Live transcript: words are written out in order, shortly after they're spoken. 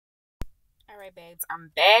Alright, babes,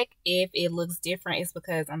 I'm back. If it looks different, it's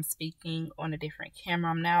because I'm speaking on a different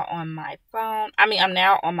camera. I'm now on my phone. I'm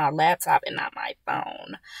now on my laptop and not my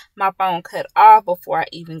phone. My phone cut off before I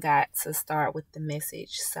even got to start with the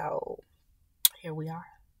message. So, here we are.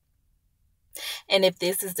 And if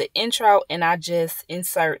this is the intro and I just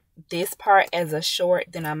insert this part as a short,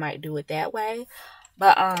 then I might do it that way.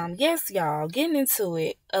 But, yes, y'all, getting into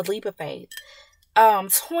it, a leap of faith.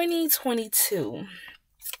 2022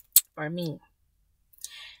 for me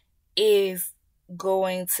is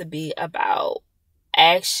going to be about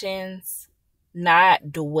actions,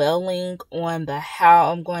 not dwelling on the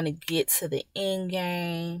how I'm going to get to the end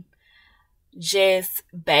game. Just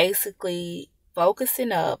basically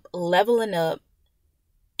focusing up, leveling up,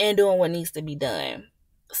 and doing what needs to be done.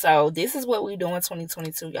 So this is what we do in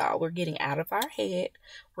 2022, y'all. We're getting out of our head.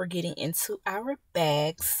 We're getting into our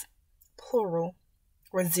bags, plural,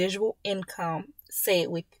 residual income. Say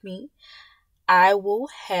it with me. I will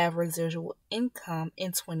have residual income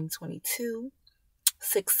in 2022.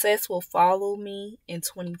 Success will follow me in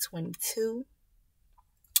 2022.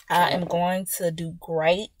 I am going to do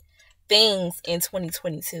great things in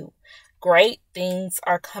 2022. Great things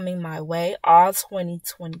are coming my way all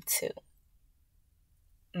 2022.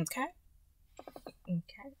 Okay?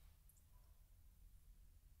 Okay.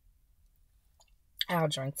 I'll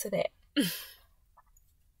drink to that.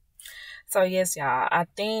 So, yes, y'all, I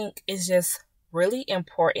think it's just really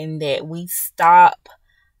important that we stop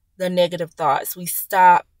the negative thoughts. We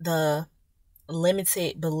stop the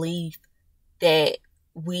limited belief that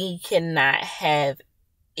we cannot have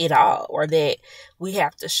it all or that we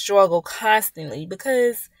have to struggle constantly,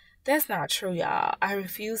 because that's not true, y'all. I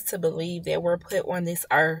refuse to believe that we're put on this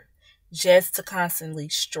earth just to constantly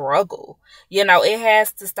struggle. It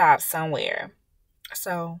has to stop somewhere.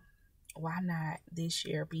 So why not this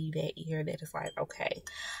year be that year that is like, okay,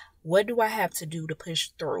 what do I have to do to push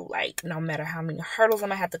through? Like, no matter how many hurdles I'm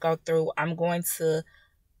going to have to go through, I'm going to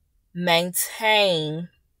maintain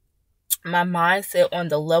my mindset on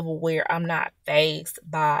the level where I'm not fazed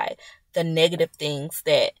by the negative things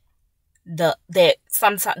that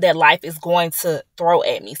life is going to throw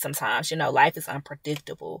at me sometimes. Life is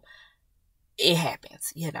unpredictable. It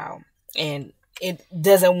happens, and it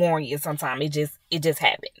doesn't warn you sometimes. It just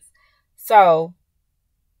happens. So,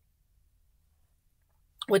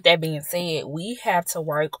 with that being said, we have to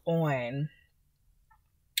work on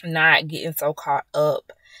not getting so caught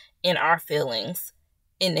up in our feelings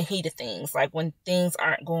in the heat of things. Like, when things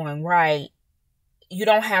aren't going right, you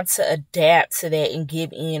don't have to adapt to that and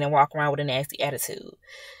give in and walk around with a nasty attitude.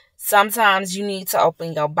 Sometimes you need to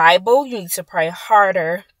open your Bible, you need to pray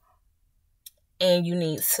harder, and you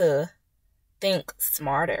need to think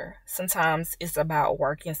smarter. Sometimes it's about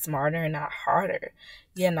working smarter and not harder.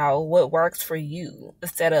 What works for you,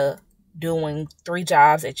 instead of doing 3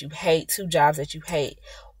 jobs that you hate, 2 jobs that you hate.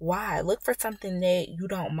 Why? Look for something that you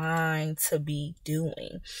don't mind to be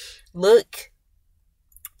doing. Look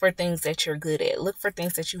for things that you're good at. Look for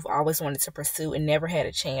things that you've always wanted to pursue and never had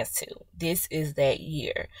a chance to. This is that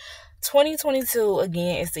year. 2022,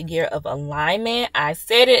 again, is the year of alignment. I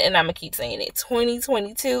said it and I'm going to keep saying it.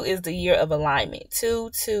 2022 is the year of alignment.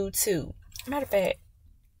 222. Matter of fact,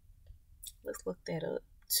 let's look that up.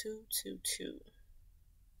 222.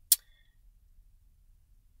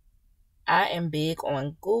 I am big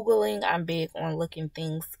on Googling. I'm big on looking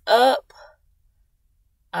things up.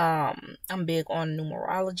 I'm big on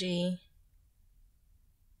numerology.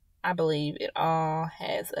 I believe it all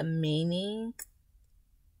has a meaning.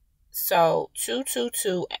 So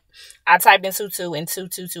 222, I typed in 22 and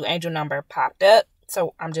 222 angel number popped up.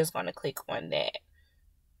 So I'm just going to click on that.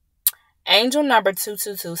 Angel number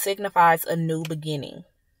 222 signifies a new beginning.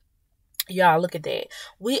 Y'all, look at that.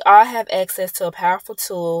 We all have access to a powerful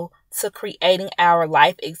tool to creating our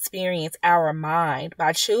life experience, our mind.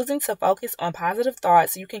 By choosing to focus on positive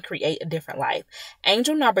thoughts, you can create a different life.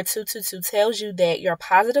 Angel number 222 tells you that your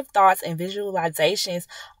positive thoughts and visualizations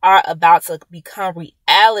are about to become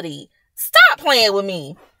reality. Stop playing with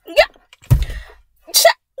me. Yeah.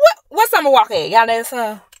 What's Summer Walker at? Y'all know that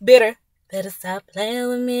song? Bitter. Better stop playing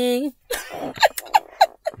with me.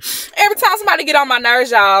 Every time somebody get on my nerves,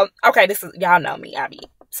 y'all. Okay, y'all know me. I be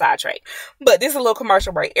sidetracked. But this is a little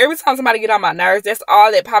commercial break. Every time somebody get on my nerves, that's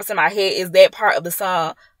all that pops in my head is that part of the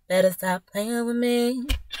song. Better stop playing with me.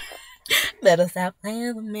 Better stop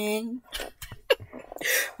playing with me.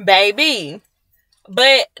 Baby.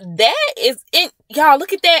 But that is it. Y'all,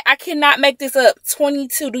 look at that. I cannot make this up.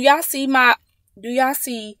 22. Do y'all see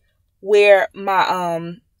where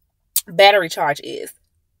my battery charge is?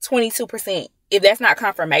 22%. If that's not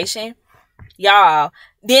confirmation, y'all,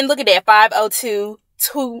 then look at that. 502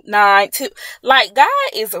 292. Like, God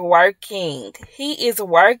is working. He is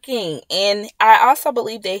working. And I also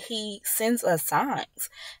believe that He sends us signs.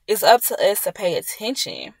 It's up to us to pay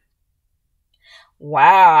attention.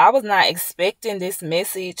 Wow, I was not expecting this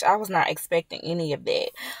message. I was not expecting any of that.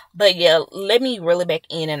 But yeah, let me reel it back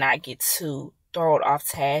in and not get too thrown off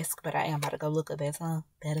task. But I am about to go look at that song.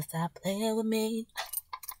 Better stop playing with me.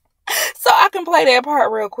 So I can play that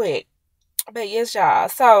part real quick. But yes, y'all.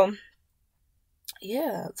 So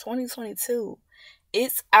yeah, 2022.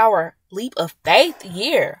 It's our leap of faith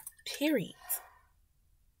year. Period.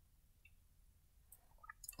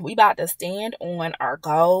 We about to stand on our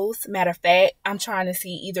goals. Matter of fact, I'm trying to see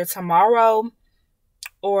either tomorrow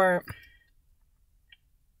or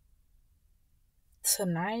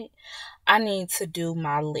tonight. I need to do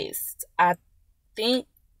my list. I think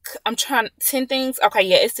I'm trying 10 things. Okay,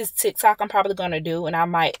 yeah, it's this TikTok I'm probably gonna do, and I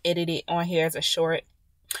might edit it on here as a short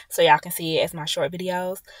so y'all can see it as my short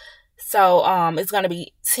videos. So it's gonna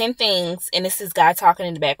be 10 things, and this is guy talking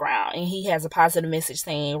in the background, and he has a positive message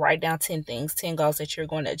saying write down 10 things, 10 goals that you're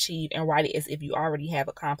going to achieve, and write it as if you already have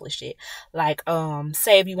accomplished it. Like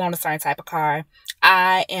say if you want a certain type of car,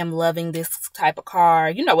 I am loving this type of car,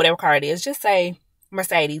 you know, whatever car it is. Just say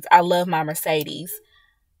Mercedes. I love my Mercedes.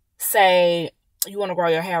 Say you want to grow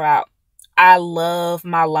your hair out. I love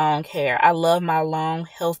my long hair. I love my long,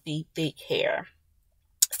 healthy, thick hair.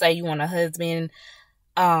 Say you want a husband.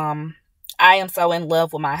 I am so in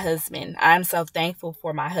love with my husband. I'm so thankful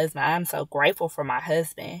for my husband. I'm so grateful for my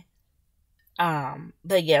husband.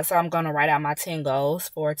 But yeah, so I'm going to write out my 10 goals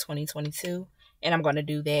for 2022, and I'm going to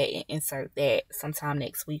do that and insert that sometime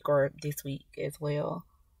next week or this week as well.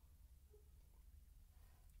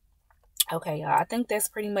 Okay, y'all, I think that's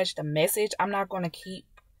pretty much the message. I'm not going to keep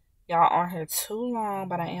y'all on here too long,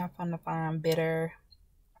 but I am going to find better.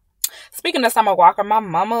 Speaking of Summer Walker, my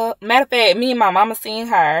mama, matter of fact, me and my mama seen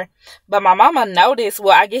her, but my mama noticed,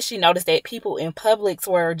 well, I guess she noticed that people in Publix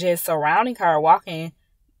were just surrounding her, walking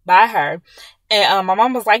by her. And my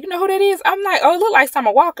mom was like, you know who that is? I'm like, oh, it look like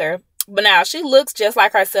Summer Walker. But now she looks just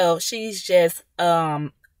like herself. She's just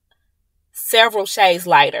several shades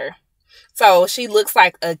lighter. So she looks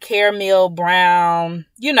like a caramel brown,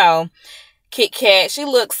 you know, Kit Kat. She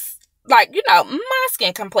looks like, you know, my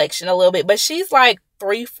skin complexion a little bit, but she's like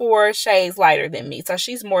 3-4 shades lighter than me. So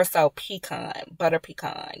she's more so pecan, butter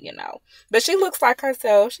pecan, you know. But she looks like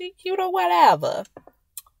herself. She cute or whatever.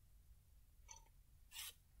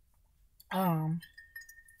 I'm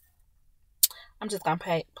just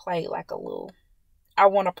gonna play like a little. I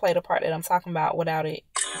want to play the part that I'm talking about without it.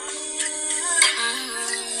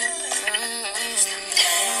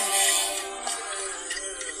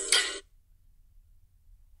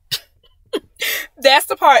 That's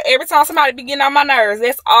the part. Every time somebody be getting on my nerves,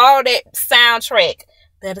 that's all that soundtrack.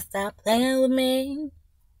 Better stop playing with me.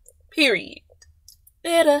 Period.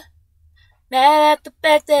 Better. Mad at the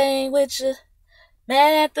fact that I ain't with you.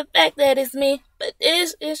 Mad at the fact that it's me, but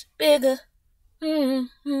this is bigger.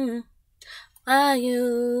 Mm-hmm. Why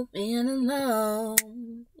you being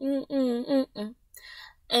alone?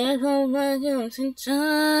 And hold my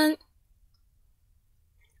attention.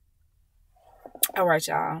 All right,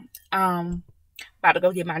 y'all. About to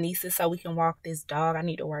go get my nieces so we can walk this dog. I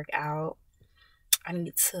need to work out. I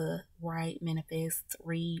need to write, manifest,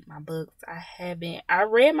 read my books. I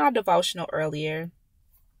read my devotional earlier.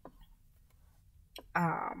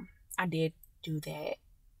 I did do that.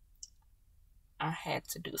 I had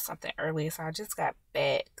to do something earlier, so I just got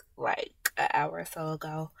back like an hour or so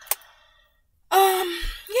ago.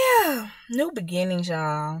 Yeah, new beginnings,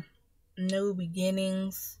 y'all. New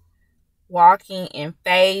beginnings. Walking in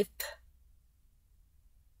faith.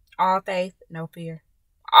 All faith, no fear.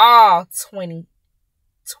 All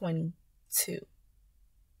 2022.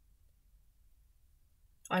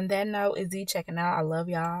 On that note, is Z checking out. I love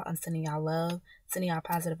y'all. I'm sending y'all love, sending y'all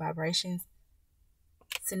positive vibrations,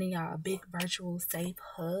 sending y'all a big virtual safe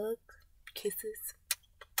hug, kisses.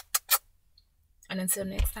 And until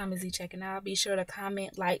next time, is Z checking out. Be sure to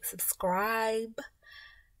comment, like, subscribe.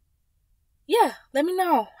 Yeah, let me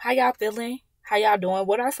know how y'all feeling, how y'all doing,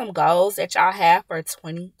 what are some goals that y'all have for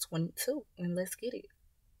 2022, and let's get it.